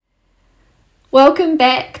Welcome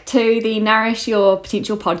back to the Nourish Your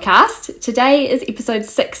Potential podcast. Today is episode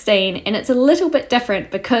 16 and it's a little bit different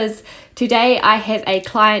because today I have a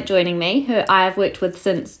client joining me who I have worked with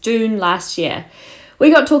since June last year. We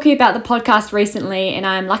got talking about the podcast recently and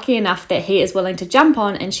I'm lucky enough that he is willing to jump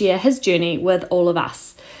on and share his journey with all of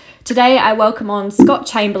us. Today I welcome on Scott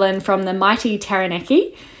Chamberlain from the mighty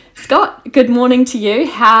Taranaki. Scott, good morning to you.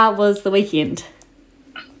 How was the weekend?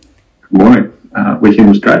 Good morning. Weekend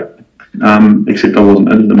was great. Except I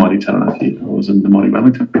wasn't in the mighty Taranaki, I was in the mighty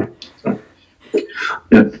Wellington. So,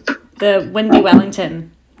 yeah. The windy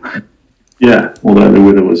Wellington. Yeah, although the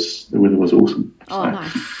weather was awesome. Oh, so,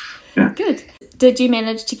 nice. Yeah. Good. Did you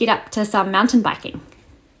manage to get up to some mountain biking?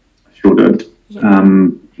 Sure did. Yeah.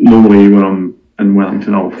 Normally when I'm in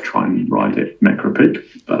Wellington, I'll try and ride at Macro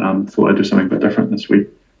Peak, but thought I'd do something a bit different this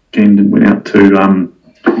weekend and went out to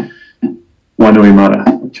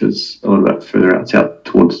Wainui, which is a little bit further out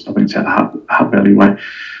towards, I think it's out Hutt Valley way.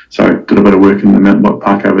 So did a bit of work in the mountain bike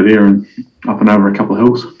park over there and up and over a couple of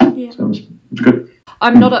hills. Yeah. So it was good.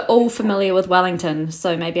 I'm not at all familiar with Wellington,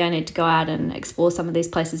 so maybe I need to go out and explore some of these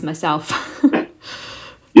places myself.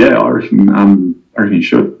 Yeah, I reckon you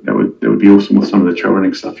should. That would be awesome with some of the trail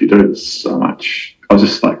running stuff you do. There's so much. I was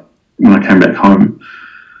just like, when I came back home,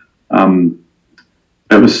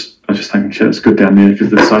 I was just thinking, shit, it's good down there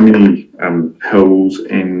because there's so many hills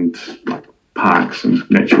and like parks and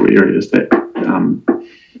natural areas that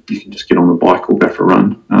you can just get on the bike or go for a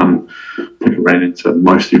run. I think I ran into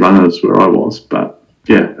mostly runners where I was, but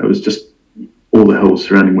yeah, it was just all the hills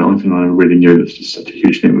surrounding Wellington. I really knew there's just such a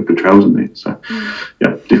huge network of trails in there. So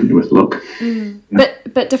yeah, definitely worth a look. Yeah.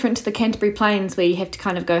 Bit different to the Canterbury Plains where you have to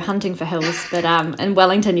kind of go hunting for hills, but in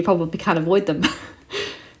Wellington you probably can't avoid them.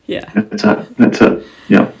 Yeah. That's it.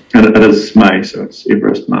 Yeah. And it is May, so it's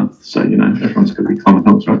Everest month. So, everyone's going to be climbing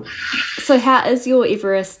hills, right? So how is your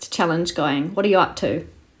Everest challenge going? What are you up to?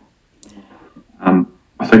 I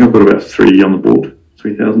think I've got about 3,000 on the board.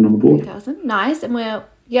 3,000, nice. And we're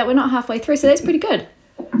not halfway through, so that's pretty good.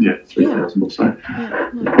 Yeah, 3,000 or so. Yeah,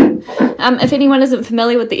 no. If anyone isn't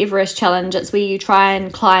familiar with the Everest Challenge, it's where you try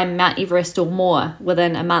and climb Mount Everest or more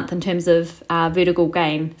within a month in terms of vertical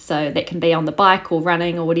gain. So that can be on the bike or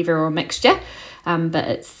running or whatever, or a mixture. But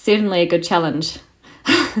it's certainly a good challenge.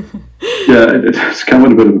 Yeah, it's come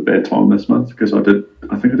at a bit of a bad time this month because I think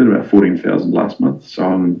I did about 14,000 last month. So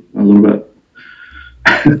I'm a little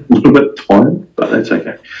bit tired, but that's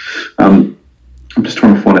okay. I'm just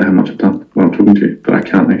trying to find out how much I've done when I'm talking to you, but I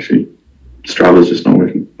can't actually. Strava's just not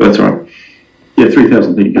working, but that's all right. Yeah,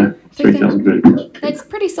 3,000, there you go. 3,000 verticals. That's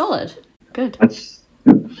pretty solid. Good.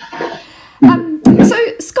 Yeah. So,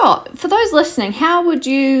 Scott, for those listening, how would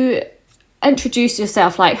you introduce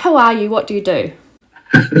yourself? Like, who are you? What do you do?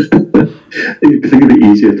 I think it'd be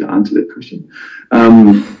easier to answer that question.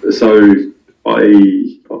 So,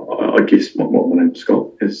 I guess my name's Scott,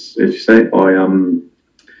 as you say.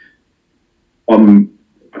 I'm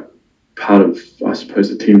part of, I suppose,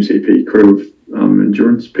 the Team CP crew of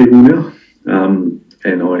endurance people now. And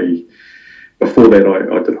before that,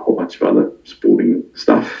 I did a whole bunch of other sporting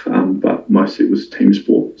stuff, but mostly it was team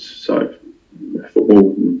sports. So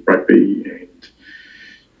football and rugby.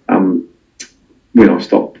 And when I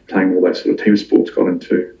stopped playing all that sort of team sports, got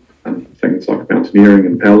into things like mountaineering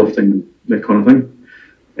and powerlifting and that kind of thing.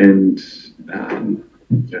 And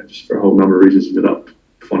just for a whole number of reasons, ended up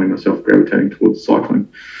finding myself gravitating towards cycling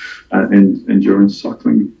and endurance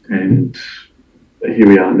cycling, and here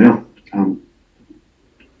we are now. I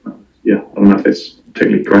don't know if that's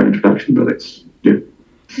particularly a great introduction, but that's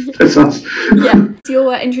us. Yeah. So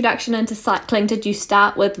your introduction into cycling, did you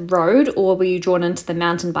start with road or were you drawn into the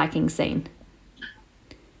mountain biking scene?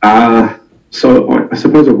 So I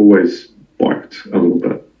suppose I've always biked a little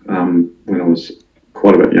bit. When I was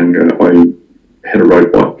quite a bit younger, I had a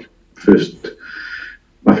road bike first.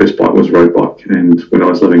 My first bike was a road bike, and when I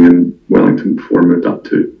was living in Wellington before I moved up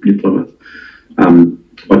to New Plymouth,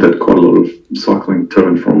 I did quite a lot of cycling to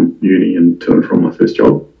and from uni and to and from my first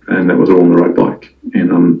job, and that was all on the road bike.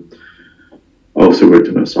 And I also worked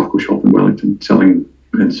in a cycle shop in Wellington selling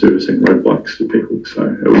and servicing road bikes for people, so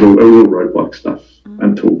it was all road bike stuff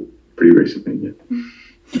until pretty recently.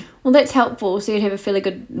 Yeah. Well, that's helpful, so you'd have a fairly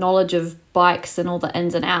good knowledge of bikes and all the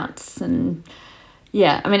ins and outs. And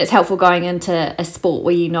yeah, I mean, it's helpful going into a sport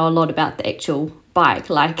where you know a lot about the actual bike.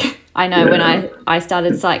 Like, I know when I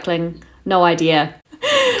started cycling, no idea.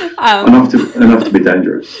 Enough to be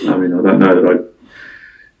dangerous. I mean, I don't know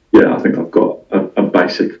that I think I've got a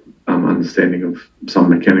basic understanding of some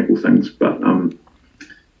mechanical things, but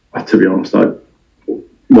to be honest,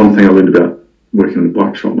 one thing I learned about working in a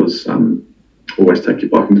bike shop was always take your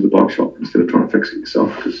bike into the bike shop instead of trying to fix it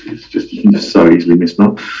yourself, because you can just so easily mess it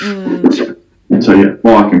up. So yeah,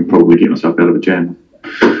 I can probably get myself out of a jam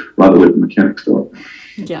rather let the mechanics do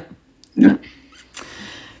it. Yeah.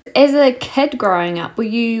 As a kid growing up, were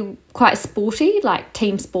you quite sporty, like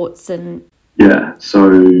team sports and? Yeah,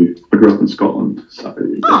 so I grew up in Scotland. So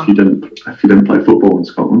if you didn't play football in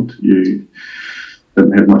Scotland, you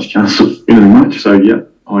didn't have much chance of anything much. So yeah,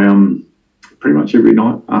 I pretty much every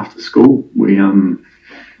night after school we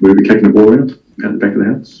were kicking the ball around out the back of the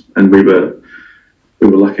house, and we were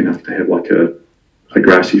lucky enough to have like a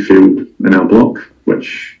grassy field in our block,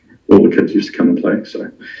 which all the kids used to come and play.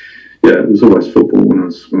 So yeah, it was always football when I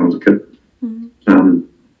was a kid.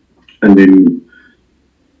 And then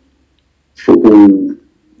football,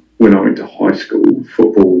 when I went to high school,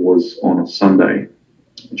 football was on a Sunday,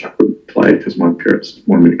 which I couldn't play because my parents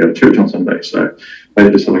wanted me to go to church on Sunday. So I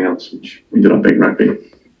did something else, which ended up being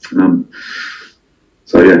rugby.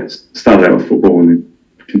 So yeah, started out with football and then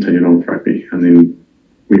continued on with rugby. And then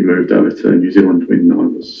we moved over to New Zealand when I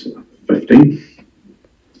was 15.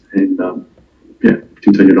 And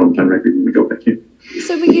continued on playing rugby when we got back here.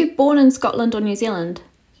 So were you born in Scotland or New Zealand?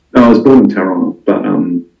 No, I was born in Taranaki, but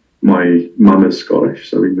my mum is Scottish,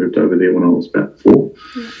 so we moved over there when I was about 4.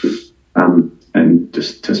 And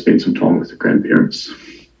just to spend some time with the grandparents,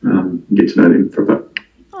 get to know them for a bit.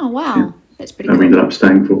 Oh, wow. That's pretty cool. And we ended up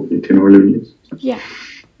staying for 10 or 11 years. Yeah.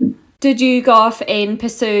 Did you go off and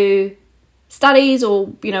pursue studies, or,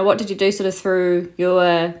 what did you do sort of through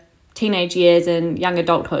your teenage years and young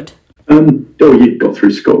adulthood? You got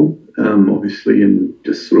through school, obviously, and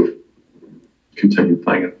just sort of continued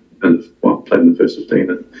playing and played in the first 15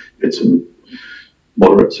 and had some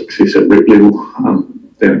moderate success at rep level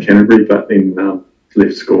down in Canterbury, but then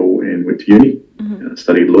left school and went to uni.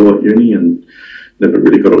 Studied law at uni and never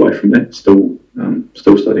really got away from that. Still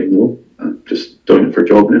studying law, just doing it for a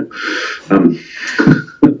job now.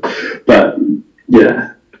 But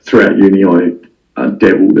yeah, throughout uni I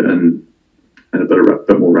dabbled in a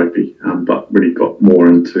bit more rugby, but really got more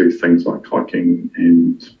into things like hiking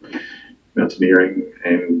and mountaineering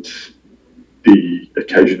and the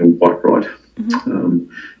occasional bike ride.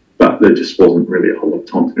 But there just wasn't really a whole lot of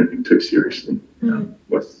time for anything too seriously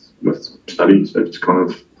with studies. So just kind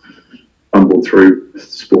of bumbled through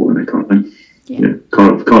sport and that kind of thing. Yeah,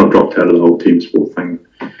 kind of dropped out of the whole team sport thing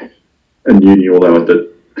in uni, although I did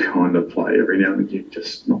kind of play every now and again,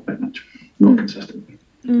 just not that much, not consistently.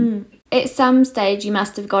 At some stage you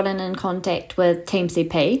must have gotten in contact with Team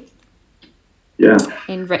CP. Yeah.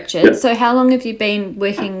 And Richard. Yeah. So how long have you been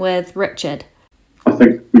working with Richard? I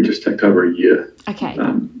think we just took over a year. Okay.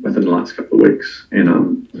 Within the last couple of weeks.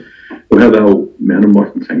 And how the whole mountain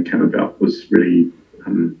biking thing came about was really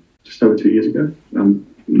just over 2 years ago.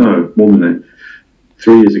 No, more than that.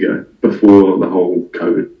 3 years ago, before the whole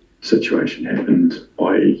COVID situation happened,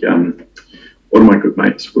 one of my good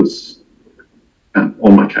mates was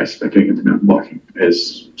on my case about getting into mountain biking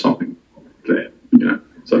as something that,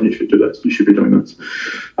 so you should do this, you should be doing this.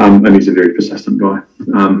 And he's a very persistent guy.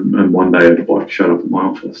 And one day a bike showed up at my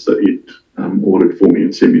office that he'd ordered for me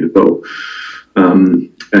and sent me the bill.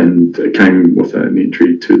 And it came with an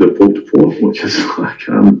entry to the Port to Port, which is like,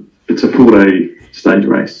 it's a 4-day stage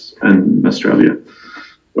race in Australia,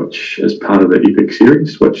 which is part of the Epic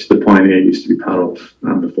series, which the Pioneer used to be part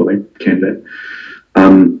of before they canned that.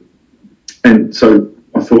 And so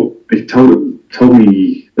I thought, he told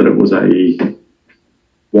me that it was a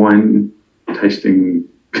wine tasting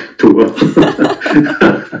tour in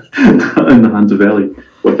the Hunter Valley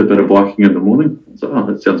with a bit of biking in the morning. So,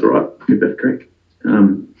 that sounds all right, give that a crack.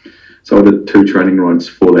 So I did 2 training rides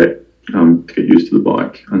for that to get used to the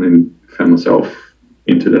bike, and then found myself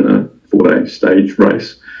entered in a 4-day stage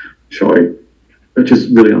race, which is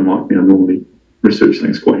really unlike me. I normally research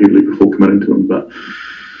things quite heavily before committing to them, but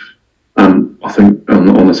I think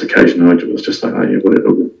on this occasion I was just like,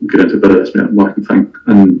 whatever, we'll get into a bit of this mountain biking thing.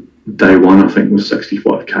 And day one, I think, was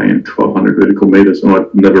 65k and 1200 vertical meters, and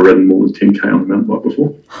I'd never ridden more than 10k on a mountain bike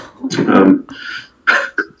before.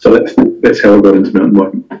 So that's how I got into mountain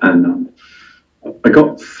biking, and I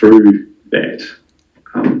got through that,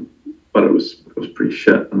 but it was pretty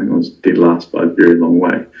shit. I think I was dead last by a very long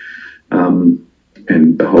way, and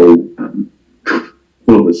the whole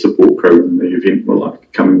all of the support crew in the event were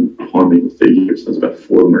like coming behind me with their utes. There's about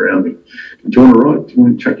 4 of them around me. Do you want to ride? Do you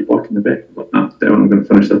want to chuck your bike in the back? I'm like, no, damn, I'm going to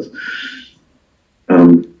finish this.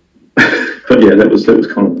 But yeah, that was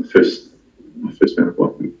kind of my first mountain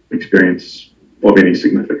biking experience of any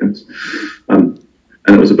significance. And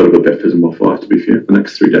it was a bit of a baptism by fire, to be fair. The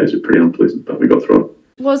next 3 days were pretty unpleasant, but we got through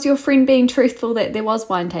it. Was your friend being truthful that there was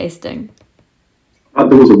wine tasting?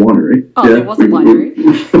 There was a winery. Oh, yeah, there was a winery.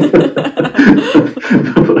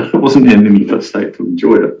 But I wasn't in any fit state to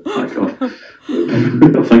enjoy it. Like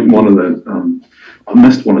I think one of the I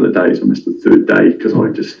missed one of the days. I missed the third day because I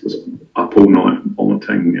just was up all night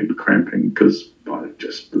vomiting and cramping because I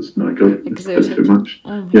just was no good. It's too much.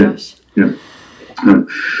 Oh my gosh. Yeah.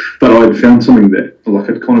 But I had found something that, like,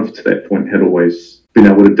 I'd kind of to that point had always been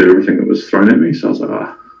able to do everything that was thrown at me. So I was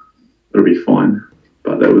like, it'll be fine.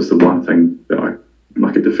 But that was the one thing that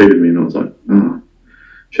it defeated me, and I was like, oh,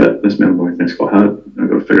 shit, this mountain biking is quite hard. I've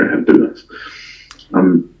got to figure out how to do this.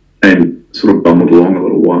 And sort of bumbled along a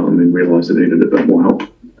little while and then realised I needed a bit more help.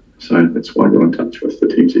 So that's why I got in touch with the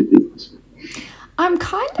Team CP. I'm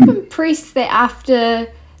kind of impressed that after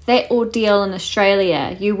that ordeal in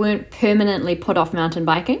Australia, you weren't permanently put off mountain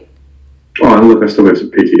biking. Oh, look, I still have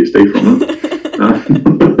some PTSD from it.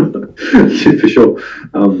 Yeah, for sure.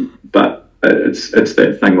 But it's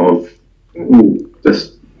that thing of,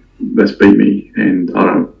 this beat me, and I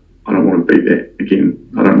don't want to beat that again.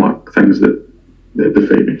 I don't like things that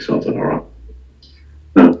defeat me. So I was like, all right,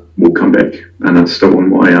 no, we'll come back, and it's still on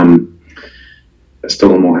my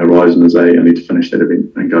horizon as I need to finish that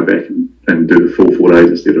event and go back and do the full 4 days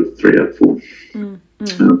instead of 3 out of 4.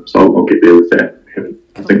 So I'll get there with that.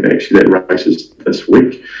 I think that race is this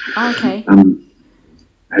week. Okay.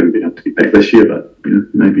 I haven't been able to get back this year, but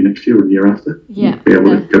maybe next year or the year after. Yeah. Be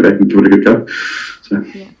able to go back and give it a good go. So,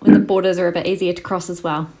 when the borders are a bit easier to cross as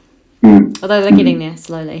well. Although they're getting there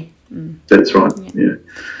slowly. That's right.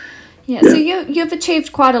 Yeah. So you've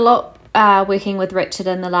achieved quite a lot working with Richard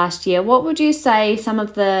in the last year. What would you say some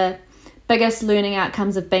of the biggest learning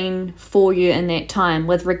outcomes have been for you in that time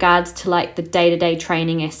with regards to like the day-to-day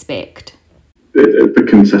training aspect? The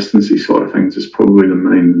consistency side of things is probably the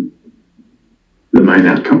main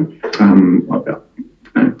outcome.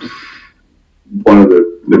 One of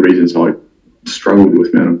the reasons I struggled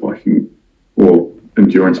with mountain biking or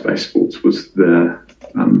endurance-based sports was the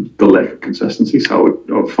lack of consistency. So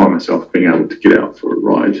I would find myself being able to get out for a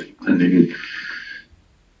ride, and then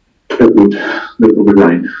it would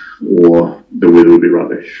rain, or the weather would be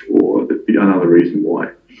rubbish, or there'd be another reason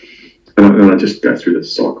why. And I just go through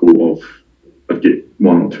this cycle of I'd get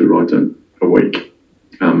 1 or 2 rides in a week,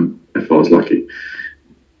 if I was lucky,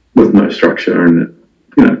 with no structure, and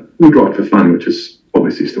we'd ride for fun, which is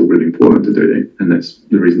obviously still really important to do that, and that's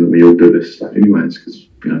the reason that we all do this stuff anyway, is because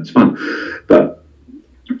it's fun. But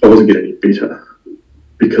I wasn't getting any better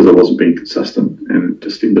because I wasn't being consistent, and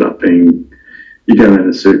just ended up being, you go around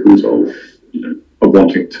in circles of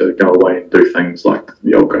wanting to go away and do things like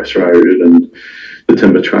the Old Coast Road and the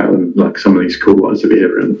Timber Trail and like some of these cool rides that we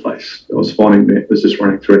have around the place. I was finding that I was just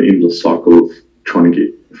running through an endless cycle of trying to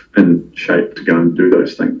get in shape to go and do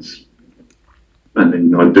those things, and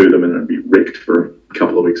then I'd do them and I'd be wrecked for a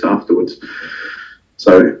couple of weeks afterwards.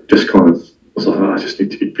 So just kind of was like, I just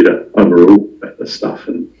need to get better overall at this stuff,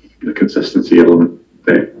 and the consistency element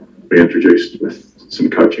that we introduced with some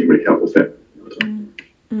coaching really helped with that.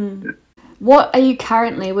 Yeah. What are you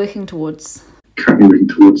currently working towards? Currently working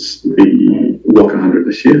towards the Walk 100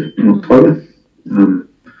 this year in October.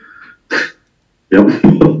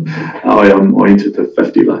 I entered the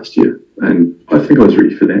 50 last year, and I think I was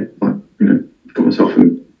ready for that. Got myself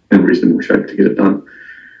in reasonable shape to get it done.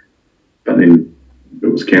 But then it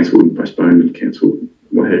was cancelled and postponed and cancelled,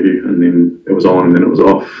 what have you, and then it was on and then it was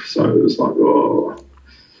off. So it was like, oh.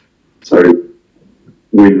 So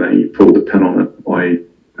when they pulled the pin on it,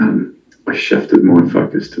 I shifted my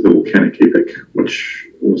focus to the volcanic epic, which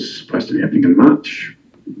was supposed to be happening in March,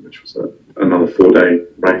 which was another 4-day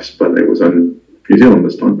race, but it was in New Zealand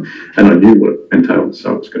this time, and I knew what it entailed,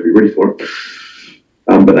 so I was going to be ready for it.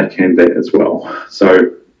 But they canned that as well.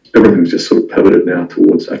 So everything's just sort of pivoted now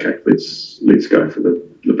towards, okay, let's go for the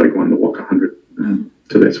big one, the Walk 100.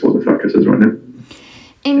 So that's what the focus is right now.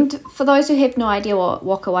 And for those who have no idea what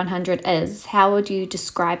Waka 100 is, how would you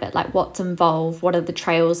describe it? Like, what's involved? What are the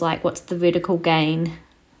trails like? What's the vertical gain?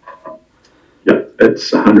 Yeah,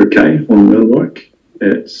 it's 100k on the mountain bike.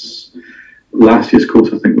 It's last year's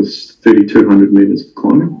course, I think, was 3,200 metres of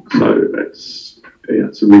climbing. So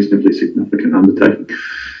it's a reasonably significant undertaking.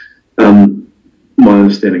 My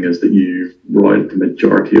understanding is that you ride the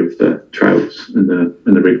majority of the trails in the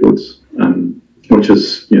redwoods, which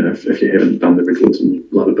is, if you haven't done the redwoods and you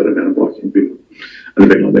love a bit of mountain biking, an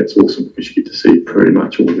event like that's awesome because you get to see pretty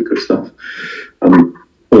much all the good stuff.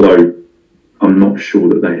 Although I'm not sure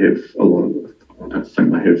that they have a lot of, I don't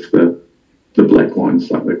think they have the black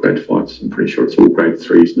lines like the grade 5s. I'm pretty sure it's all grade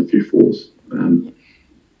 3s and a few 4s.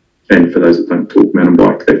 And for those that don't talk mountain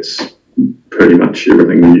bike, that's pretty much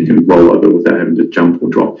everything that you can roll over without having to jump or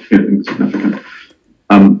drop anything significant.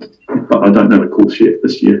 But I don't know the course yet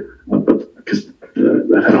this year, but because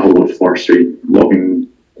they've had a whole lot of forestry, logging,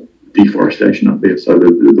 deforestation up there, so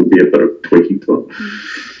there'll be a bit of tweaking to it.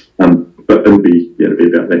 But it'll be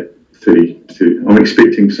about that 30. I'm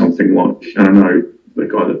expecting something like, I don't know, the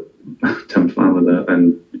guy that Tim Farmer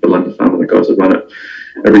and Belinda Farmer, the guys that run it.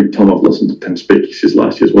 Every time I've listened to Tim speak, he says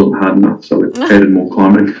last year's wasn't hard enough, so we've added more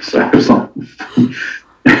climbing. So it's like,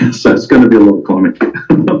 so it's going to be a lot of climbing.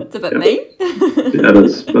 It's a bit mean. Yeah, it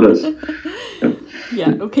is.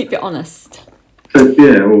 Yeah, it'll keep you honest. But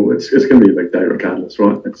yeah, well, it's going to be a big day regardless,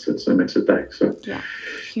 right? It's a massive day. So yeah,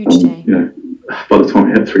 huge day. By the time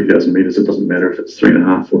you hit 3,000 metres, it doesn't matter if it's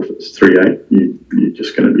 3.5 or if it's 3.8. You're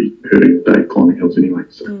just going to be hurting the day climbing hills anyway.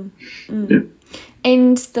 So yeah.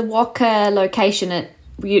 And the Waka location,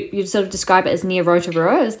 you sort of describe it as near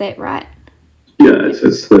Rotorua, is that right? Yeah,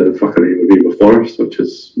 it's the Whakariwa Forest, which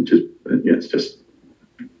is it's just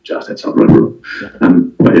outside Rotorua. Yeah.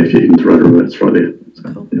 But if you get into Rotorua, it's right there.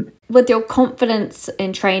 So, cool. Yeah. With your confidence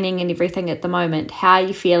in training and everything at the moment, how are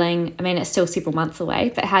you feeling? I mean, it's still several months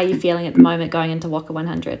away, but how are you feeling at the moment going into Waka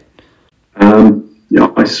 100? Yeah,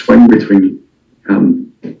 I swing between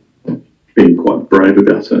being quite brave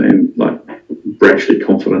about it and like brashly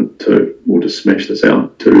confident we'll just smash this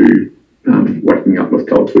out to waking up with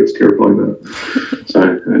cold sweats terrified about it.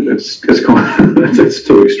 So it's kind of it's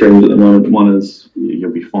two extremes at the moment. One is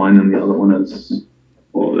you'll be fine, and the other one is,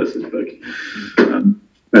 oh, this is big.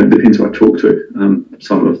 It depends who I talk to.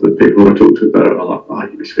 Some of the people I talk to about it are like, oh,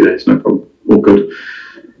 you'll be sweet, it's no problem, all good.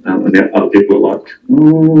 And the other people are like,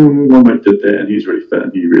 oh, my mate did that and he's really fit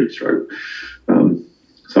and he really struggled.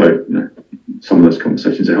 So some of those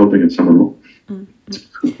conversations are helping and some are not.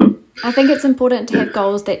 I think it's important to have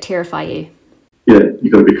goals that terrify you. Yeah,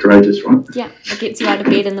 you've got to be courageous, right? Yeah, it gets you out of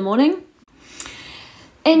bed in the morning.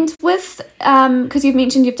 And with, because you've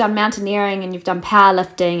mentioned you've done mountaineering and you've done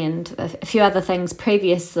powerlifting and a few other things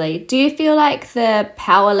previously, do you feel like the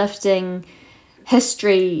powerlifting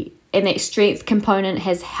history and that strength component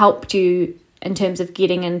has helped you in terms of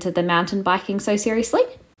getting into the mountain biking so seriously?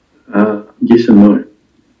 Yes and no.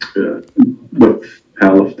 With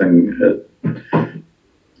powerlifting,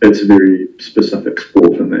 it's a very specific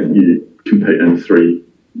sport in that you compete in 3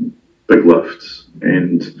 big lifts,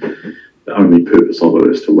 and the only purpose of it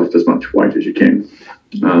is to lift as much weight as you can.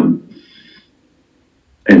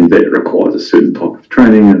 And that requires a certain type of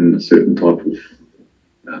training and a certain type of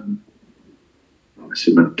a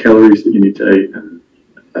certain amount of calories that you need to eat,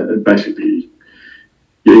 and basically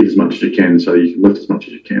you eat as much as you can so you can lift as much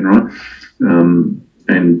as you can, right?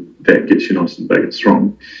 And that gets you nice and big and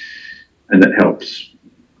strong, and that helps.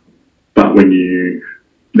 But when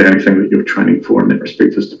the only thing that you're training for in that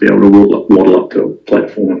respect is to be able to waddle up to a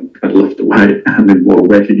platform and lift a weight and then waddle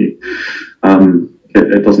back again,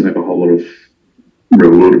 it doesn't have a whole lot of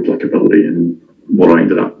real world applicability. And what I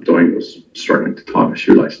ended up doing was struggling to tie my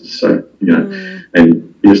shoelaces. So,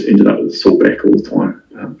 and you just ended up with a sore back all the time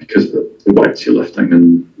because of the weights you're lifting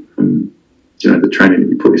and the training that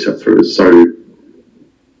you put yourself through is so.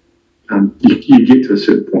 You get to a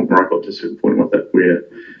certain point, where I got to a certain point with it, where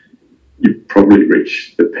you probably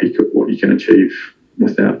reach the peak of what you can achieve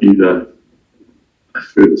without either a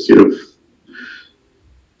further set of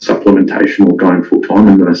supplementation or going full time.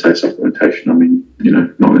 And when I say supplementation, I mean,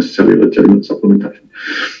 not necessarily legitimate supplementation.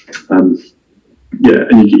 And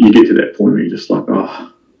you get to that point where you're just like, I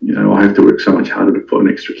have to work so much harder to put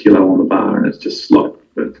an extra kilo on the bar, and it's just like,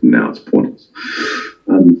 now it's pointless.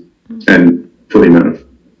 And for the amount of,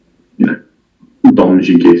 DOMs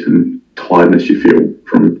you get and tiredness you feel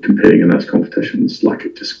from competing in those competitions, like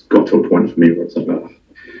it just got to a point for me where it's like,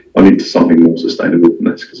 I need something more sustainable than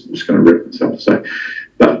this because I'm just going to wreck myself. So,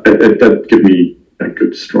 but it did give me a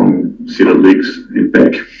good strong set of legs and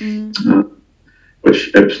back,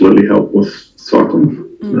 which absolutely helped with cycling.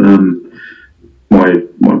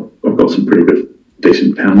 I've got some pretty good,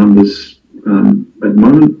 decent power numbers at the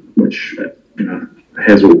moment, which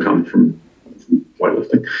has all come from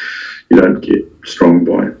weightlifting. You don't get strong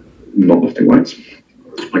by not lifting weights,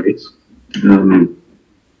 I guess.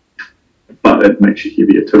 But it makes you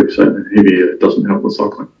heavier too, so heavier doesn't help with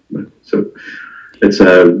cycling. So it's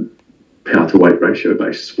a power to weight ratio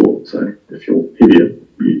based sport, so if you're heavier,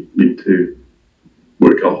 you need to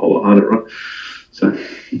work a whole lot harder, right? So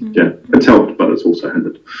it's helped, but it's also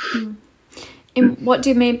hindered. And what do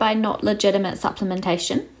you mean by not legitimate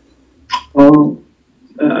supplementation?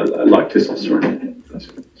 Like testosterone.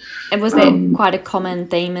 And was that quite a common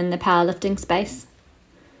theme in the powerlifting space?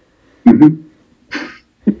 Mm-hmm.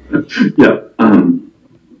 Yeah.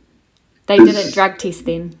 They didn't drug test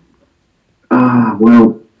then?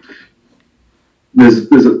 Well,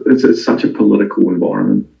 it's such a political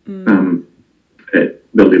environment at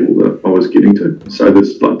the level that I was getting to. So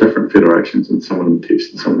there's like different federations, and some of them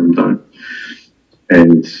test and some of them don't.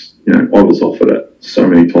 And I was offered it so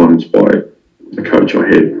many times by the coach I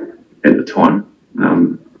had at the time,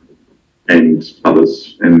 and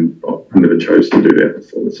others, and I never chose to do that. I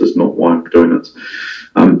thought, this is not why I'm doing this.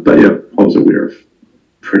 But yeah, I was aware of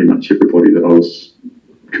pretty much everybody that I was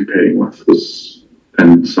competing with was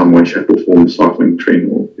in some way, shape or form cycling, training,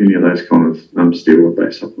 or any of those kind of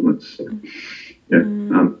steroid-based supplements. So,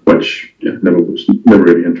 which never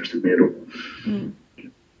really interested me at all.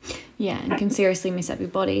 Yeah, and can seriously mess up your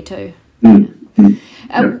body too.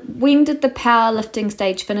 When did the powerlifting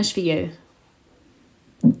stage finish for you?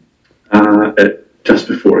 Just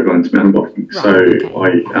before I got into mountain biking. Right, so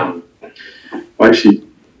okay. I actually,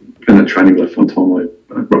 in a training lift one time,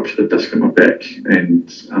 I ruptured a disc in my back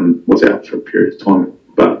and was out for a period of time,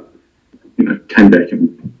 but came back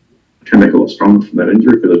a lot stronger from that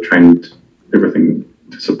injury because I trained everything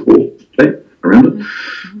to support that around it,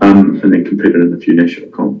 and then competed in a few national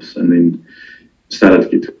comps, and then started to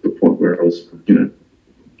get to the point where I was,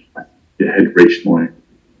 had reached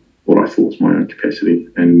what I thought was my own capacity,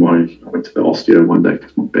 and I went to the osteo one day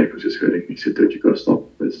because my back was just hurting. He said, "Dude, you've got to stop.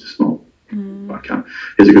 It's just not. I can't."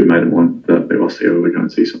 He's a good mate of mine, the osteo we go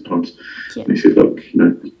and see sometimes. Yeah. And he said, "Look,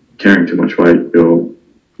 carrying too much weight, you're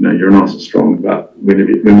nice and strong, but when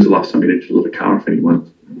was the last time you needed to lift a car off anyone?"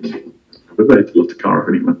 I had to lift a car off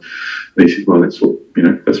anyone. And he said, "Well, that's what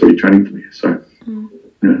you're training for me. So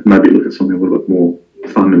maybe look at something a little bit more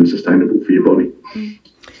fun and sustainable for your body."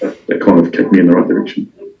 So that kind of kicked me in the right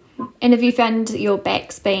direction. And have you found your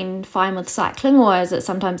back's been fine with cycling, or is it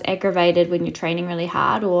sometimes aggravated when you're training really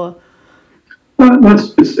hard? Or no,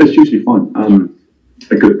 it's usually fine.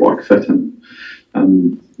 A good bike fit and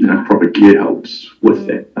proper gear helps with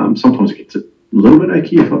that. Sometimes it gets a little bit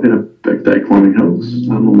achy if I've had a big day climbing hills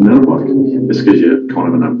on the mountain bike. It's because you're kind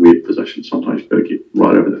of in a weird position. Sometimes you've got to get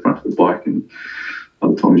right over the front of the bike, and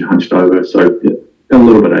other times you're hunched over. So yeah, a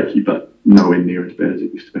little bit achy, but nowhere near as bad as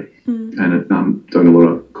it used to be. And doing a lot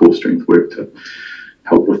of core strength work to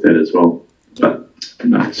help with that as well. Yeah. But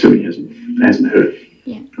no, it certainly hasn't hurt.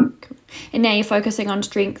 Yeah, cool. And now you're focusing on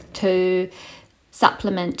strength to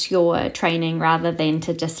supplement your training rather than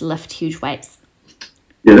to just lift huge weights.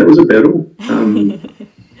 Yeah, that was a battle. And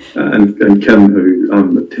Kim, who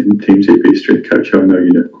the Team CP strength coach, who I know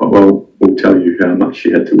you know quite well, will tell you how much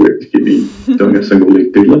she had to work to get me doing a single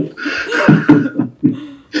leg deadlift.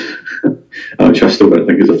 Which I still don't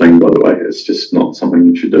think is a thing, by the way. It's just not something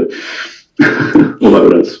you should do, although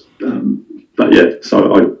it is. But yeah,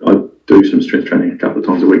 so I do some strength training a couple of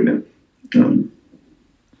times a week now.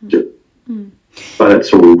 But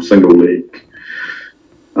it's all single leg.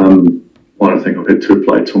 I don't think I've had 2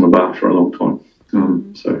 plates on the bar for a long time.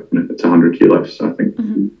 So it's 100 kilos. So I think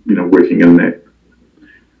working in that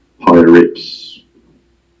higher reps,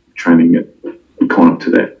 training it kind of to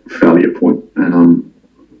that failure point, and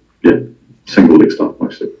single leg stuff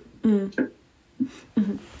mostly.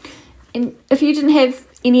 And if you didn't have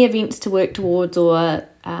any events to work towards, or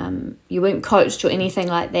you weren't coached or anything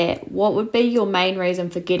like that, what would be your main reason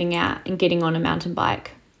for getting out and getting on a mountain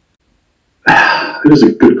bike? It is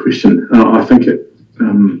a good question. I think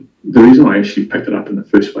the reason I actually picked it up in the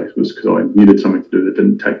first place was because I needed something to do that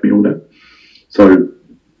didn't take me all day. So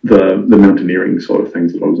the mountaineering side of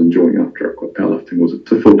things that I was enjoying after I quit powerlifting was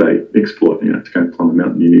it's a full day exploit. To go and climb a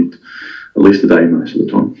mountain, you need at least a day most of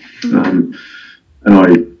the time. And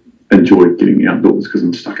I enjoy getting outdoors because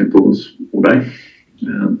I'm stuck indoors all day.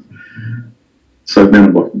 So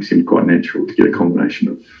mountain biking seemed quite natural to get a combination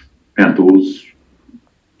of outdoors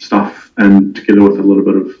stuff and together with a little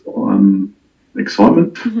bit of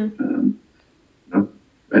excitement.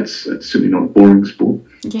 It's certainly not a boring sport.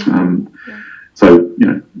 So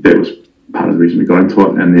that was part of the reason we got into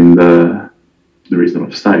it, and then the reason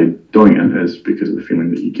I've stayed doing it is because of the feeling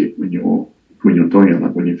that you get when you're doing it,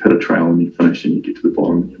 like when you've hit a trail and you finish and you get to the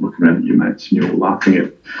bottom and you look around at your mates and you're laughing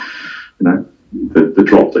at the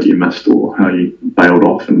drop that you missed, or how you bailed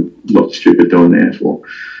off and looked stupid doing that, or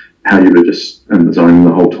how you were just in the zone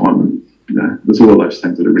the whole time. And there's all of those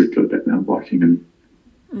things that are really good about mountain biking. And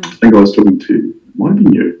I think I was talking to, might have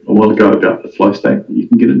been you, a while ago, about the flow state that you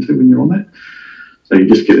can get into when you're on that. So you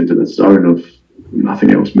just get into this zone of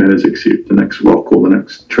nothing else matters except the next rock or the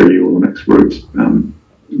next tree or the next root.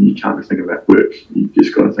 You can't think about work. You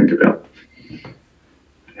just got to think about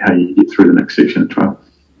how you get through the next section of trail.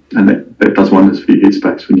 And that does wonders for your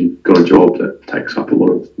headspace when you've got a job that takes up a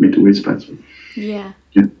lot of mental headspace. Yeah,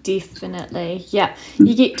 definitely. Yeah,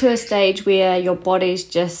 you get to a stage where your body's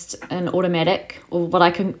just an automatic, or what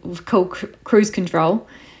I can call cruise control,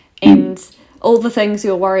 and all the things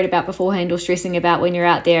you're worried about beforehand or stressing about when you're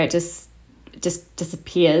out there, it just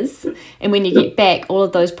disappears. And when you get back, all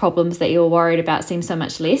of those problems that you were worried about seem so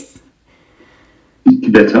much less.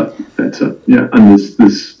 That's it. Yeah, and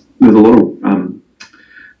there's a lot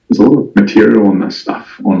of material on this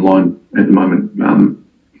stuff online at the moment,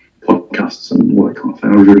 podcasts and all that kind of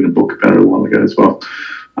thing. I was reading a book about it a while ago as well,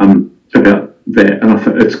 about that, and I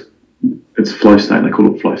think it's flow state. They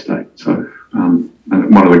call it flow state. So, and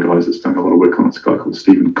one of the guys that's done a lot of work on it's a guy called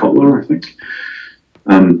Stephen Kotler, I think.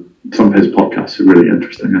 Some of his podcasts are really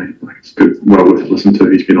interesting. Like it's good, well worth listening to.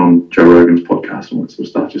 He's been on Joe Rogan's podcast and all that sort of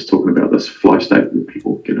stuff, just talking about this flow state that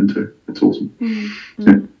people get into. It's awesome.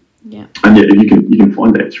 Yeah. And yeah, you can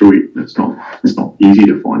find that through. It's not easy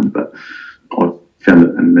to find, but I've found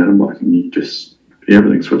it in mountain biking.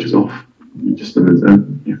 Everything switches off. You just in the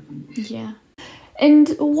zone. Yeah. And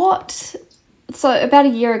so about a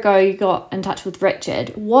year ago, you got in touch with Richard.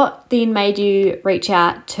 What then made you reach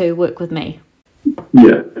out to work with me?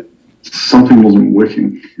 Yeah, something wasn't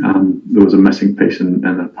working. There was a missing piece in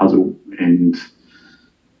the puzzle, and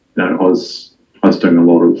I was doing a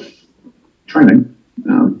lot of training,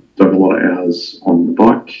 doing a lot of hours on the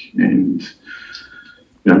bike, and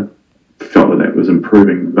felt that was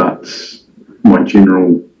improving, but my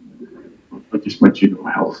general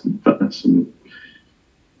health and fitness and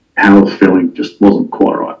how I was feeling just wasn't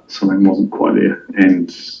quite right. Something wasn't quite there, and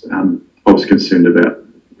I was concerned about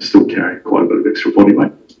still carrying quite a bit of extra body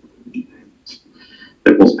weight.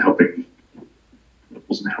 That wasn't helping. It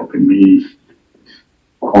wasn't helping me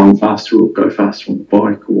climb faster or go faster on the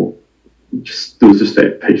bike, or there was just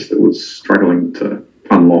that piece that was struggling to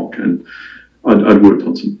unlock. And I'd worked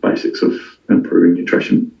on some basics of improving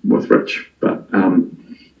nutrition with Rich, but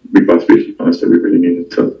we both recognised that we really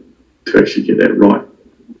needed to actually get that right.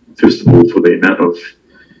 First of all, for the amount of,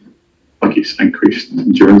 I guess, increased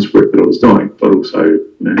endurance work that I was doing, but also,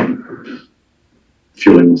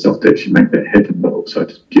 fueling myself to actually make that happen, but also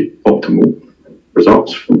to get optimal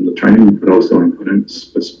results from the training that I was doing.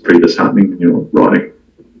 It's pretty disheartening when you're riding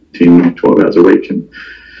 10, 12 hours a week and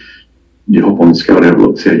you hop on the scale to have a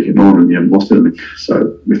look, see how you get on, and you haven't lost anything.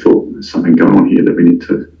 So we thought there's something going on here that we need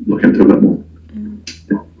to look into a bit more.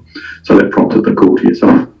 Yeah. So that prompted the call to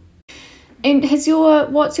yourself. And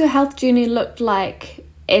what's your health journey looked like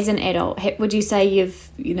as an adult? Would you say you've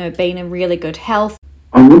been in really good health?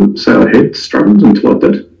 I wouldn't say I had struggles until I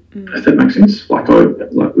did, if that makes sense.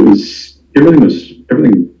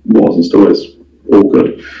 Everything was and still is all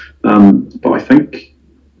good. But I think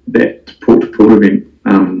that port-to-port event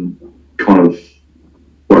kind of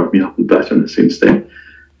woke me up a bit in the sense that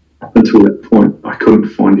up until that point I couldn't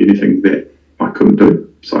find anything that I couldn't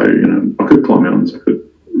do. So, I could climb mountains, I could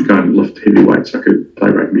go and lift heavy weights, I could play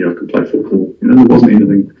rugby, I could play football. There wasn't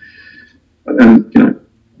anything. And,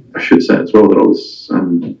 I should say as well that I was,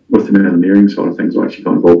 with the mountaineering side of things, I actually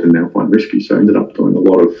got involved in alpine rescue, so I ended up doing a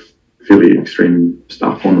lot of fairly extreme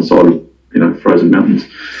stuff on the side of, frozen mountains.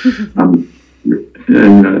 And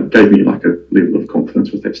it gave me like a level of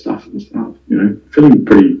confidence with that stuff at the start, feeling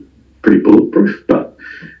pretty bulletproof, but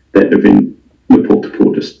that event, the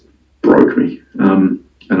port-to-port, just broke me, and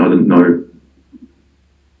I didn't know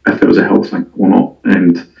if it was a health thing or not,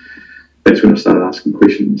 and that's when I started asking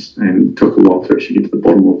questions, and it took a while to actually get to the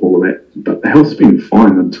bottom of all of that. But the health's been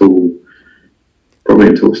fine until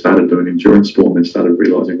I started doing endurance sport and then started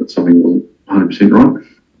realising that something wasn't 100% right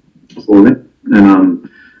with all of that. And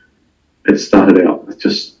it started out with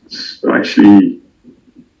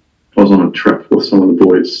I was on a trip with some of the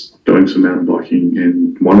boys doing some mountain biking,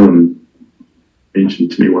 and one of them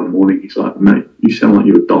mentioned to me one morning, he's like, "Mate, you sound like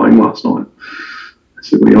you were dying last night." I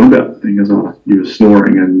said, "What are you on about?" And he goes, "You were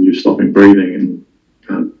snoring and you were stopping breathing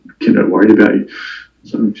and kid are worried about you."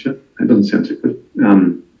 So I said, "Shit, that doesn't sound too good."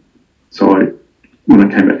 So when I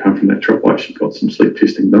came back home from that trip, I actually got some sleep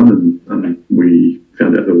testing done, and we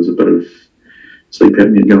found out there was a bit of sleep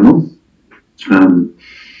apnea going on.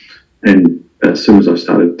 And as soon as I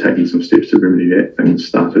started taking some steps to remedy that, things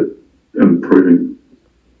started improving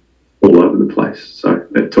all over the place. So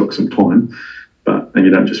that took some time, and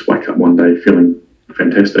you don't just wake up one day feeling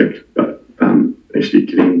fantastic, but actually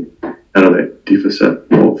getting out of that deficit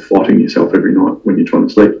of fighting yourself every night when you're trying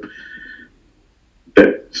to sleep,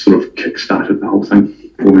 that sort of kick-started the whole thing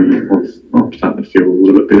for me. I'm starting to feel a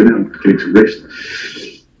little bit better now, I'm getting some rest.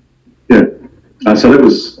 Yeah, so that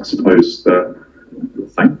was, I suppose, the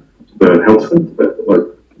thing, the health thing that I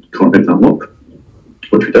kind of had to unlock,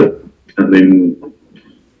 which we did. And then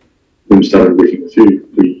when we started working with you,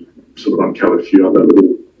 we sort of uncovered a few other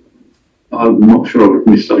little, I'm not sure I would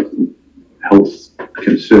necessarily call them health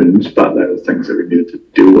concerns, but they were things that we needed to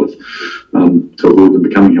deal with to avoid them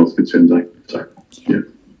becoming health concerns. So, yeah.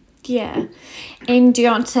 Yeah. And do you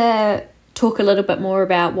want to talk a little bit more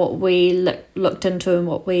about what we looked into and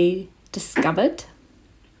what we discovered?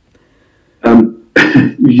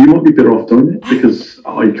 You might be better off doing it, because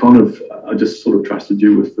I just sort of trusted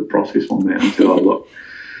you with the process on that and said, oh, look,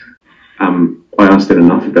 I understand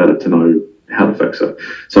enough about it to know how to fix it.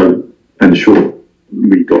 So, in short,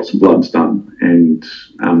 we got some bloods done, and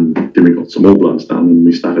then we got some more bloods done, and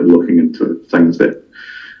we started looking into things that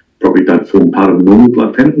probably don't form part of the normal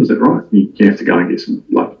blood pattern. Is that right? You have to go and get some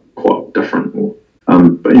blood quite different,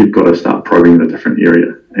 but you've got to start probing in a different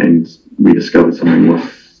area, and we discovered something with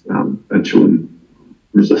insulin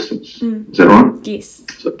resistance. Is that right? Yes.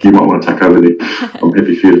 So you might want to take over there. I'm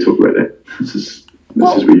happy for you to talk about that. This is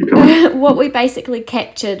where you're going. What we basically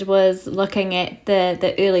captured was looking at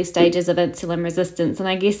the early stages of insulin resistance, and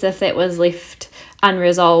I guess if that was left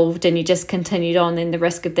unresolved and you just continued on, then the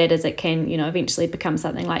risk of that is it can, eventually become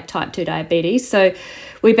something like type 2 diabetes. So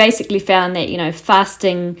we basically found that,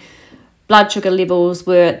 fasting blood sugar levels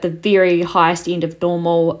were at the very highest end of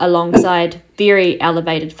normal, alongside very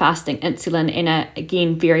elevated fasting insulin and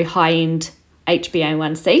again very high end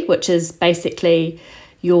HbA1c, which is basically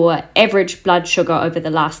your average blood sugar over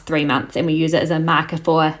the last 3 months, and we use it as a marker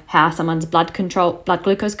for how someone's blood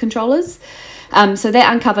glucose control is. So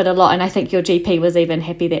that uncovered a lot, and I think your GP was even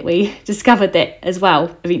happy that we discovered that as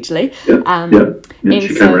well eventually. She came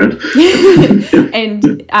around.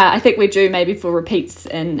 And I think we're due maybe for repeats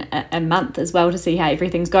in a month as well to see how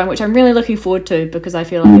everything's going, which I'm really looking forward to, because I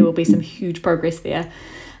feel like there will be some huge progress there.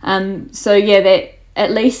 That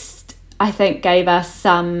at least I think gave us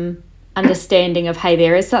some understanding of, hey,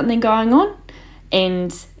 there is something going on,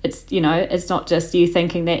 and it's not just you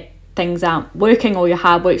thinking that things aren't working or your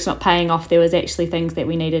hard work's not paying off. There was actually things that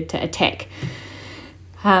we needed to attack.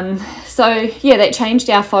 That changed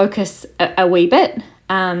our focus a wee bit.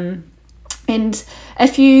 And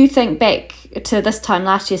if you think back to this time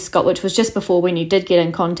last year, Scott, which was just before when you did get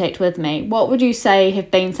in contact with me, what would you say have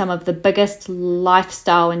been some of the biggest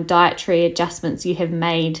lifestyle and dietary adjustments you have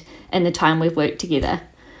made in the time we've worked together?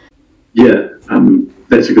 Yeah,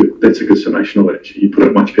 that's a good summation of it. Actually, you put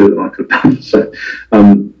it much better than I could have done. So,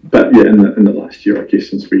 but yeah, in the last year, I guess,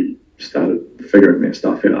 since we started figuring that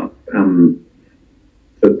stuff out,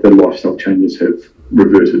 the lifestyle changes have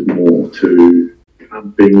reverted more to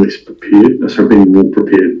being more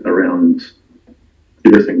prepared around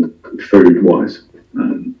everything food-wise.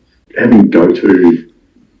 Having go-to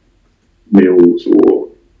meals or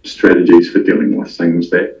strategies for dealing with things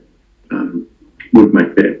that would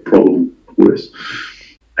make that problem worse.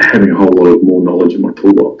 Having a whole lot of more knowledge in my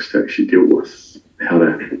toolbox to actually deal with how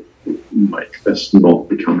to make this not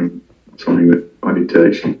becoming something that I need to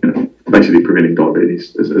actually, basically preventing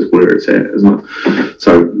diabetes is where it's at, isn't it?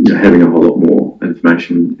 So having a whole lot more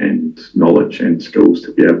information and knowledge and skills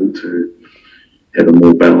to be able to have a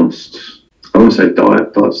more balanced, I want to say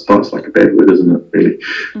diet's like a bad word, isn't it, really?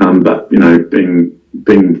 But,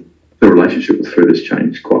 being the relationship with food has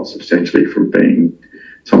changed quite substantially from being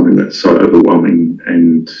something that's so overwhelming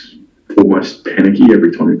and almost panicky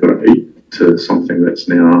every time you've got to eat, to something that's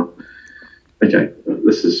now, okay,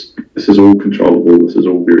 this is all controllable, this is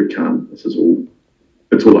all very calm, it's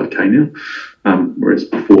all okay now. Whereas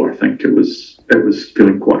before, I think it was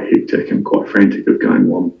feeling quite hectic and quite frantic of going,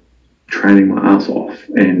 well, I'm training my ass off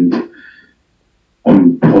and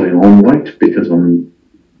I'm putting on weight because I'm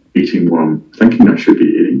eating what I'm thinking I should be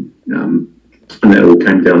eating. And that all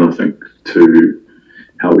came down, I think, to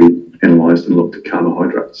how we analysed and looked at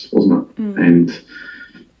carbohydrates, wasn't it? And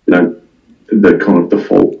the kind of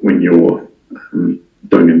default when you're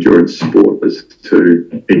doing endurance sport is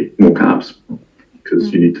to eat more carbs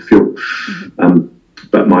because you need to fuel.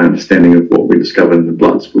 But my understanding of what we discovered in the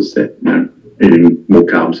bloods was that eating more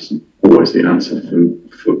carbs isn't always the answer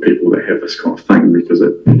for people that have this kind of thing, because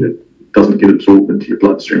it doesn't get absorbed into your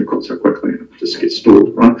bloodstream quite so quickly. It just gets stored,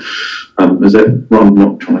 right? Is that right? I'm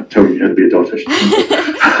not trying to tell you how to be a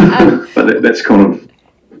dietitian. But that's kind of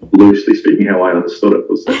loosely speaking how I understood it,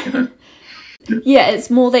 was that, Yeah, it's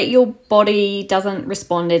more that your body doesn't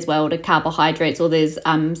respond as well to carbohydrates, or there's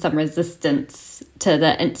some resistance to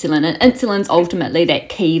the insulin. And insulin's ultimately that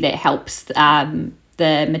key that helps the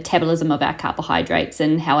metabolism of our carbohydrates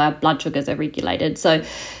and how our blood sugars are regulated. So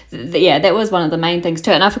that was one of the main things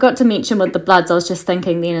too. And I forgot to mention with the bloods, I was just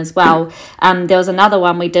thinking then as well, there was another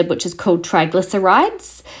one we did which is called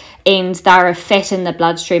triglycerides, and they're a fat in the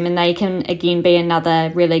bloodstream, and they can again be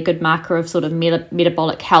another really good marker of sort of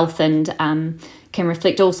metabolic health, and can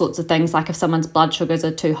reflect all sorts of things, like if someone's blood sugars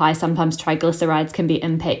are too high, sometimes triglycerides can be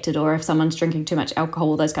impacted, or if someone's drinking too much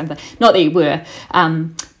alcohol, those kind of things. Not that you were,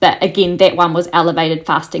 But again, that one was elevated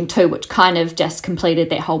fasting too, which kind of just completed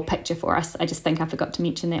that whole picture for us. I just think I forgot to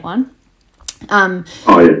mention that one. And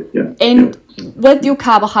with your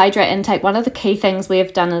carbohydrate intake, one of the key things we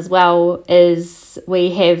have done as well is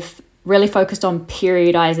we have really focused on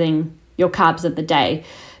periodizing your carbs of the day.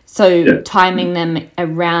 So timing them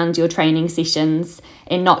around your training sessions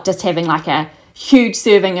and not just having like a huge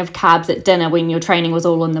serving of carbs at dinner when your training was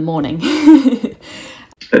all in the morning.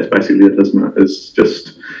 That's basically it, isn't it? It's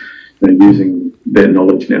just using that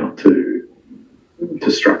knowledge now to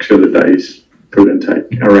structure the day's food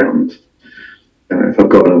intake around. If I've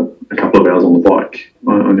got a couple of hours on the bike,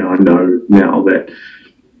 I know now that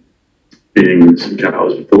eating some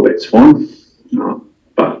carbs before that's fine,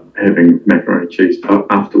 but having macaroni and cheese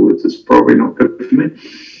afterwards is probably not good for me,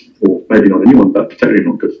 or maybe not anyone, but particularly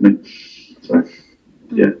not good for me. So,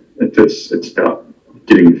 it's about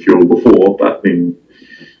getting the fuel before, but then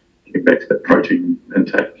getting back to that protein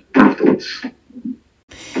intake afterwards.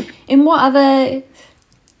 And what other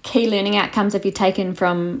key learning outcomes have you taken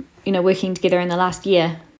from working together in the last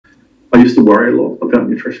year? I used to worry a lot about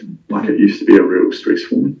nutrition. Like, it used to be a real stress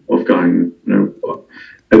for me of going,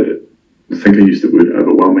 I think I used the word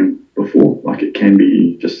overwhelming before. Like, it can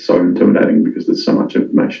be just so intimidating because there's so much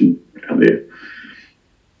information out there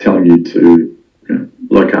telling you to,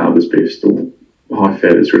 low carb is best, or high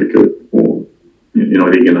fat is really good, or you're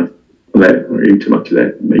not eating enough of that, or eat too much of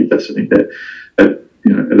that, and eat this and eat that.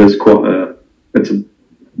 It is it's a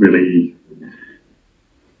really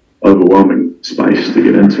overwhelming space to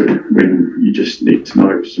get into when you just need to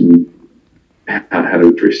know how to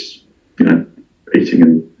address, eating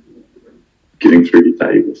and getting through your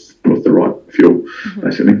day with the right fuel,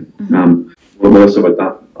 basically. What else have I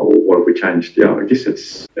done? Or what have we changed? Yeah, I guess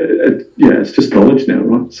it's just knowledge now,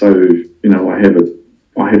 right? So,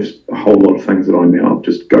 I have a whole lot of things that I now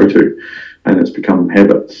just go to, and it's become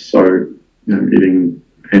habits. So, eating,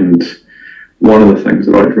 and one of the things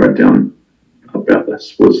that I wrote down about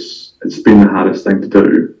this was, it's been the hardest thing to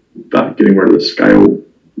do, but getting rid of the scale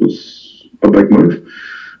was a big move.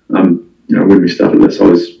 When we started this, I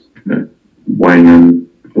was weighing in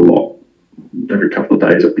a lot. Every couple of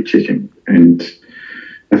days I'd be checking, and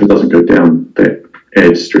if it doesn't go down, that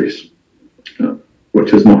adds stress,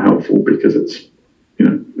 which is not helpful because it's,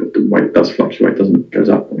 the weight does fluctuate, doesn't it? It goes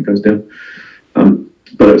up and it goes down.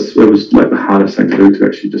 But it was like the hardest thing to do, to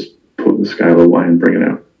actually just put the scale away and bring it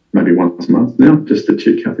out maybe once a month now, just to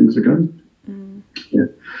check how things are going.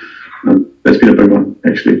 That's been a big one,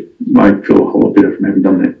 actually. I feel a whole lot better from having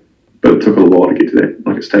done that, but it took a while to get to that.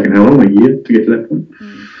 Like, it's taken how long? A year to get to that point.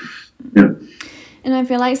 And I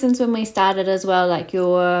feel like since when we started as well, like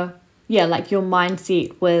your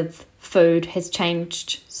mindset with food has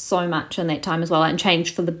changed so much in that time as well, and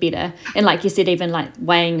changed for the better. And like you said, even like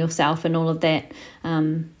weighing yourself and all of that,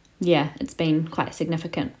 it's been quite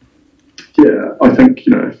significant. Yeah, I think,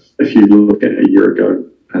 if you look at a year ago,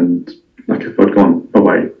 and like if I'd gone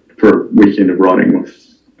away for a weekend of riding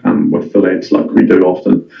with the lads like we do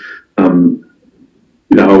often,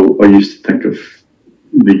 I used to think of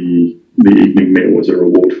the evening meal as a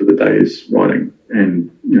reward for the day's riding,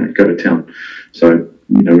 and go to town. So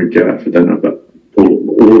we'd go out for dinner, but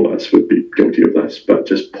all of us would be guilty of this, but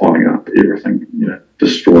just piling up everything,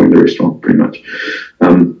 destroying the restaurant pretty much.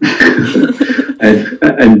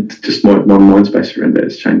 and just my mind space around that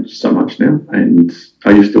has changed so much now. And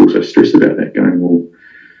I used to also stress about that, going, well,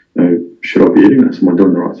 should I be eating this? Am I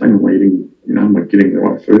doing the right thing? Am I eating, am I getting the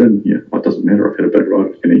right food in? It doesn't matter. I've had a big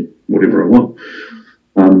ride. I can eat whatever I want.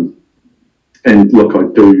 And look, I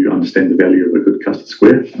do understand the value of a good custard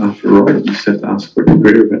square after a ride. You just have to ask for a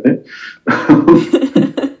computer about that.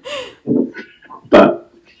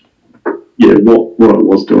 But what I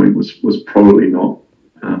was doing was probably not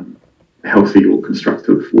healthy or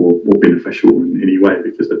constructive or beneficial in any way,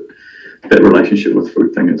 because that relationship with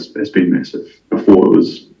food thing has been massive. Before, it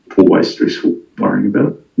was always stressful worrying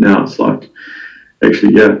about it. Now it's like,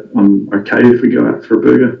 actually, I'm okay if we go out for a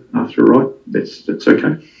burger after a ride. That's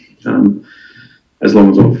okay. As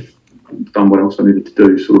long as I've done what else I needed to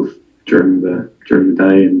do sort of during the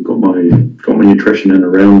day, and got my nutrition in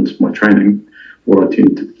around my training, what I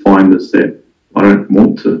tend to find is that I don't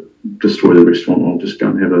want to destroy the restaurant. I'll just go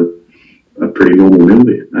and have a pretty normal meal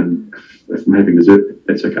there. And if I'm having dessert,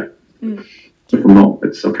 that's okay. If I'm not,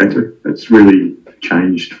 it's okay too. It's really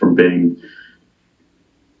changed from being,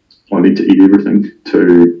 I need to eat everything,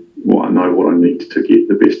 to, I know what I need to get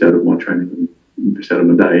the best out of my training and the best out of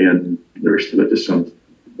my day, and the rest of it just sort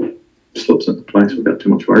of slips into place without too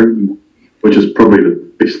much worry anymore, which is probably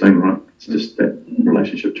the best thing, right? It's just that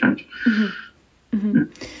relationship change.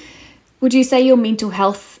 Would you say your mental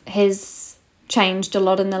health has changed a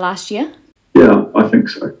lot in the last year? Yeah, I think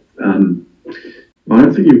so. I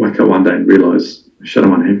don't think you wake up one day and realise, shit,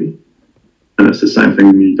 I'm unhappy. And it's the same thing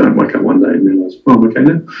when you don't wake up one day and realise, oh, I'm okay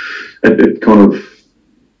now. It kind of,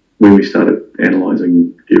 when we started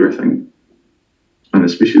analysing everything, and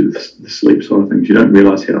especially the sleep side of things, you don't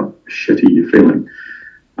realise how shitty you're feeling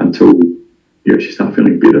until you actually start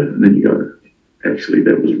feeling better. And then you go, actually,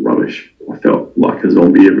 that was rubbish. I felt like a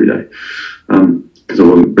zombie every day because I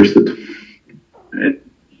wasn't rested. And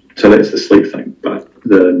so that's the sleep thing. But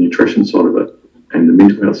the nutrition side of it and the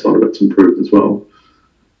mental health side of it's improved as well.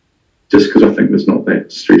 Just because I think there's not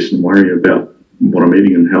that stress and worry about what I'm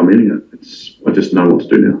eating and how I'm eating it. I just know what to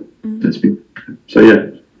do now. That's me. So yeah,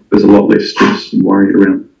 there's a lot less stress and worry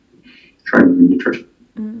around training and nutrition.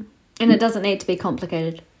 And it doesn't need to be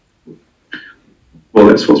complicated. Well,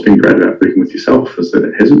 that's what's been great about working with yourself, is that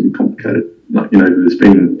it hasn't been complicated. Like, there's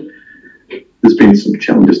been some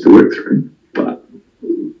challenges to work through, but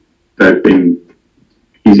they've been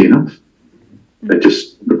easy enough. They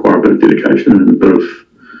just require a bit of dedication and a bit of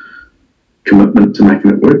commitment to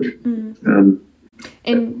making it work.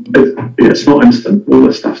 It's not instant. All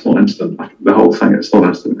this stuff's not instant. Like the whole thing, it's not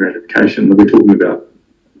instant gratification. We're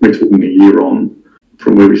talking a year on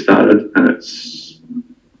from where we started, and it's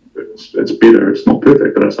better. It's not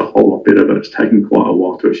perfect, but it's a whole lot better. But it's taken quite a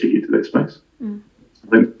while to actually get to that space. I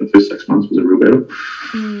think the first 6 months was a real battle.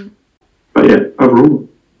 But yeah, overall,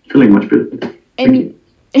 feeling much better. And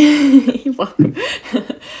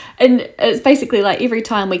and it's basically like every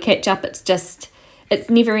time we catch up, it's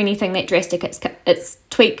never anything that drastic. It's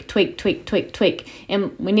tweak,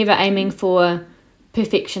 and we're never aiming for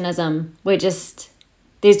perfectionism.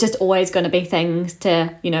 There's just always going to be things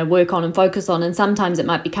to work on and focus on, and sometimes it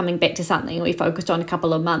might be coming back to something we focused on a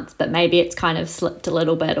couple of months, but maybe it's kind of slipped a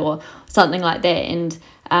little bit or something like that. And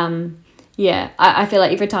I feel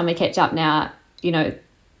like every time we catch up now,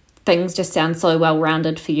 things just sound so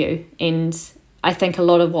well-rounded for you, and I think a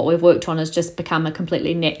lot of what we've worked on has just become a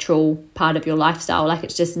completely natural part of your lifestyle. Like,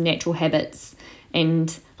 it's just natural habits,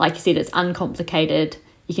 and like you said, it's uncomplicated.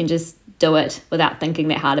 You can just do it without thinking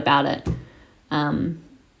that hard about it.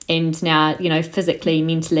 And now, physically,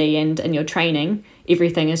 mentally, and in your training,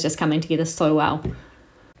 everything is just coming together so well.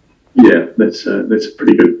 Yeah, that's a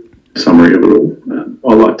pretty good summary of it all.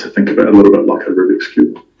 I like to think of it a little bit like a Rubik's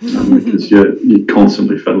Cube, because you're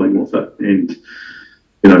constantly fiddling with it. And,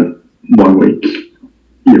 1 week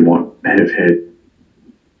you might have had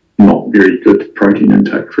not very good protein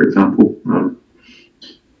intake, for example.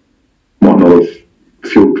 Might not have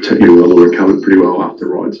fueled particularly well or recovered pretty well after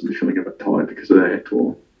rides and be feeling a bit tired because of that,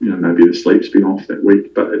 or maybe the sleep's been off that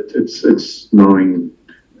week. But it's knowing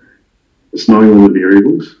all the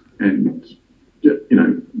variables, and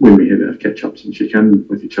when we have our catch-ups and check in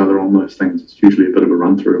with each other on those things, it's usually a bit of a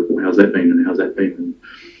run-through of, well, how's that been and how's that been. And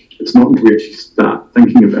it's not until we actually start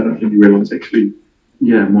thinking about it and you realise, actually,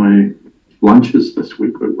 my lunches this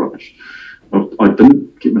week were rubbish. I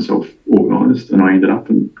didn't get myself organised, and I ended up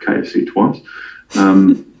in KFC twice.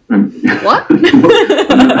 What?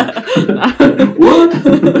 What?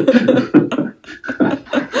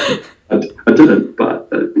 I didn't, but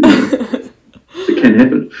it can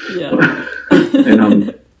happen.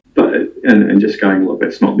 Yeah. and just going, look,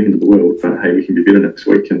 that's not the end of the world, but hey, we can be better next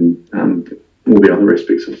week, and all the other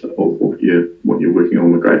aspects of what you're working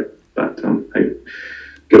on were great. But hey,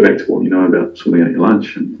 go back to what you know about sorting out your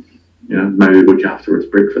lunch, and maybe what you afterwards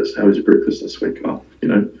breakfast. How was your breakfast this week? Oh,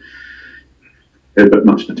 had a bit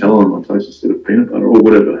much Nutella on my toast instead of peanut butter, or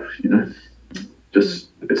whatever.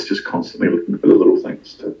 It's just constantly looking for the little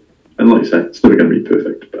things to. And like you say, it's never going to be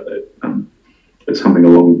perfect, but it's humming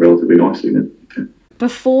along relatively nicely now. Yeah.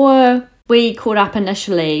 Before we caught up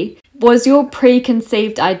initially, was your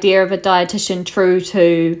preconceived idea of a dietitian true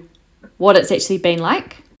to what it's actually been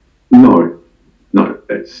like? No,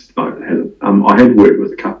 it hasn't. I had worked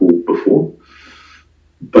with a couple before,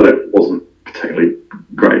 but it wasn't particularly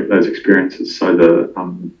great, those experiences. So the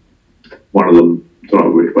one of them that I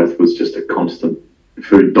worked with was just a constant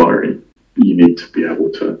food diary. You need to be able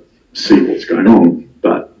to see what's going on,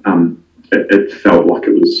 but it felt like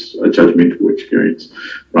it was a judgmental experience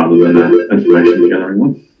rather than an information gathering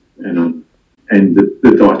one. And the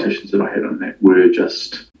dietitians that I had on that were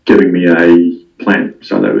just giving me a plan.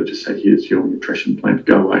 So they would just say, here's your nutrition plan,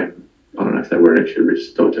 go away. I don't know if they were actually a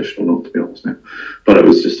registered dietitian or not, to be honest now. But it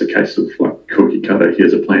was just a case of like cookie cutter,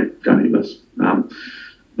 here's a plan, go and eat this. No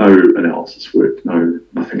analysis work,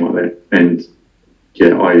 nothing like that. And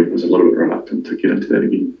yeah, I was a little bit reluctant to get into that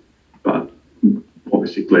again. But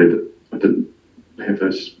obviously glad that I didn't have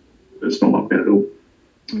those. It's not like that at all.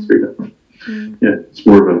 It's very different. Yeah,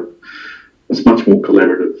 it's much more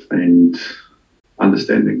collaborative, and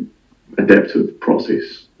understanding adaptive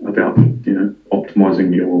process about,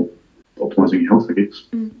 optimizing your health, I guess.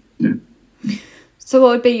 Yeah. So what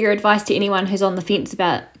would be your advice to anyone who's on the fence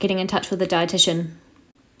about getting in touch with a dietitian?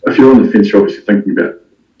 If you're on the fence, you're obviously thinking about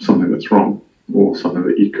something that's wrong or something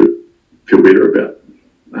that you could feel better about.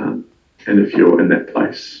 And if you're in that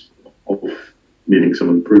place of needing some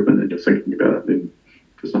improvement and you're thinking about it, then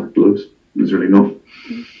there's nothing to lose. There's really not.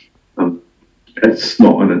 It's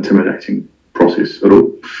not an intimidating process at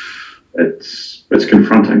all. It's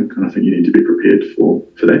confronting, and I think you need to be prepared for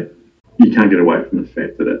that. You can't get away from the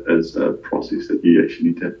fact that it is a process that you actually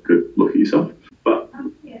need to have a good look at yourself. But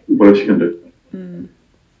what else are you going to do?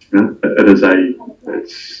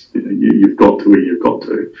 You've got to where you've got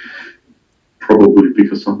to, probably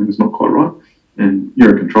because something's not quite right, and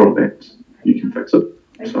you're in control of that. You can fix it.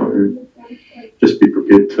 So just be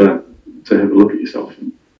prepared to have a look at yourself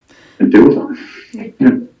and deal with it.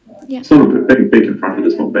 Yeah. It's not being confronted.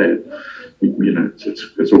 It's not bad.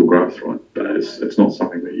 It's all growth, right? But it's not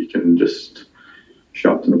something that you can just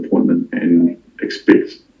show up to an appointment and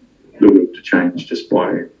expect the world to change just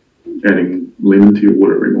by adding lemon to your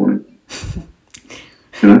water every morning.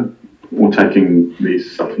 Or taking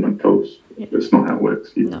these supplement pills. That's not how it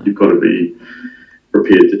works. You've got to be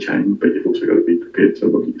prepared to change, but you've also got to be prepared to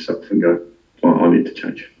look at yourself and go, I need to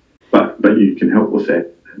change. But you can help with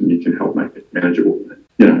that, and you can help make it manageable.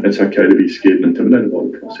 It's okay to be scared and intimidated by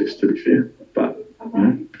the process, to be fair, but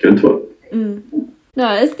get into it.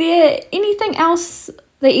 No, is there anything else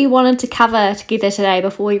that you wanted to cover together today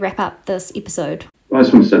before we wrap up this episode? I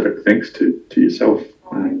just want to say a big thanks to yourself.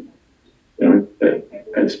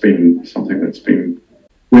 It's been something that's been...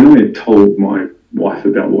 When I had told my wife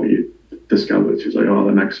about what you discovered, she was like,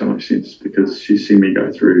 that makes so much sense, because she's seen me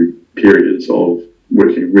go through periods of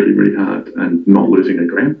working really, really hard and not losing a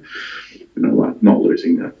gram. Not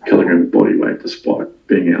losing a kilogram of body weight despite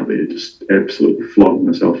being out there just absolutely flogging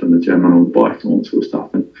myself in the gym and on the bike and all that sort of stuff.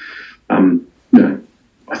 And,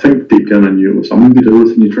 I think deep down I knew it was something to do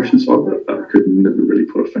with the nutrition side of it, but I could never really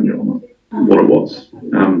put a finger on what it was.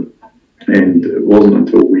 And it wasn't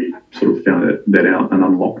until we sort of found that out and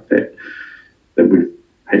unlocked that we've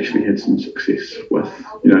actually had some success with,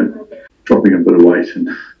 dropping a bit of weight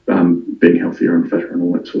and being healthier and fitter and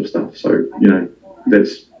all that sort of stuff. So,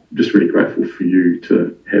 that's just really grateful for you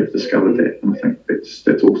to have discovered that, and I think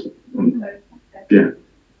that's awesome.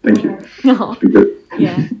 Thank you. Oh, it's been good.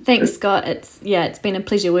 Yeah, thanks, Scott. It's been a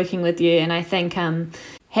pleasure working with you, and I think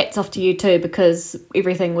hats off to you too, because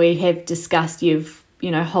everything we have discussed, you've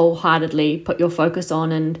wholeheartedly put your focus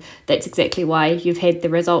on, and that's exactly why you've had the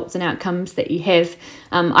results and outcomes that you have.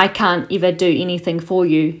 I can't ever do anything for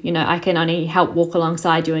you. I can only help walk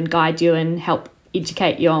alongside you and guide you and help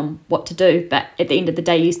educate you on what to do, but at the end of the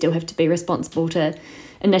day you still have to be responsible to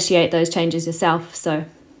initiate those changes yourself. So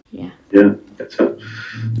that's it.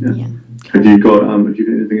 Have you got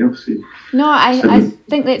anything else? No, I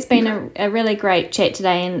think that's been a really great chat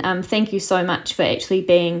today, and thank you so much for actually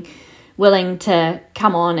being willing to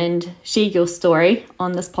come on and share your story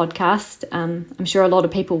on this podcast. I'm sure a lot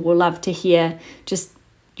of people will love to hear just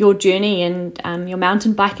your journey and your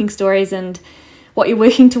mountain biking stories and what you're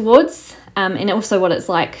working towards, and also what it's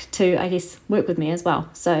like to, I guess, work with me as well.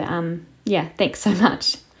 So, thanks so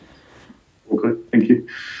much. All good. Thank you.